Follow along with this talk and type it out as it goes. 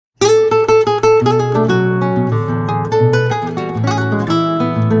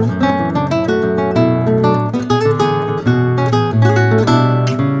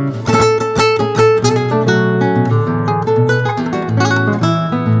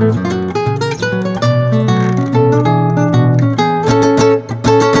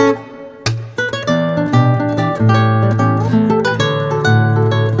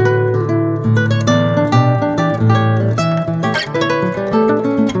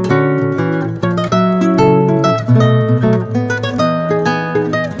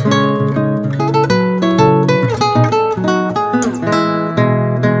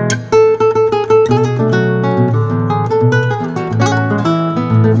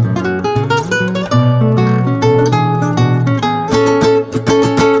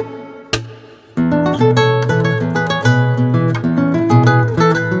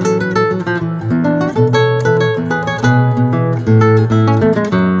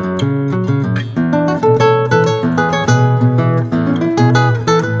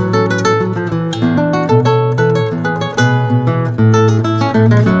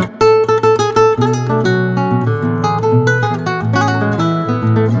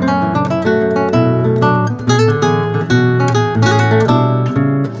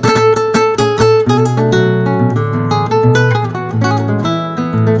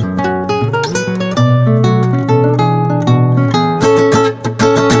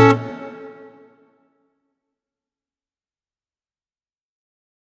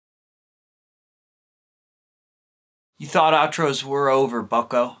You thought outros were over,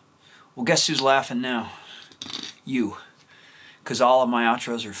 bucko. Well, guess who's laughing now? You. Because all of my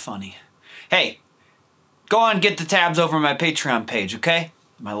outros are funny. Hey, go on and get the tabs over my Patreon page, okay?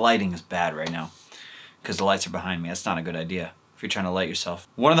 My lighting is bad right now because the lights are behind me. That's not a good idea if you're trying to light yourself.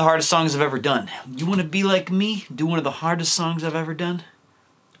 One of the hardest songs I've ever done. You want to be like me? Do one of the hardest songs I've ever done?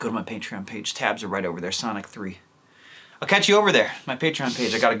 Go to my Patreon page. Tabs are right over there, Sonic 3. I'll catch you over there, my Patreon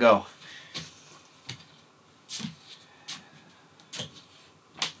page. I gotta go.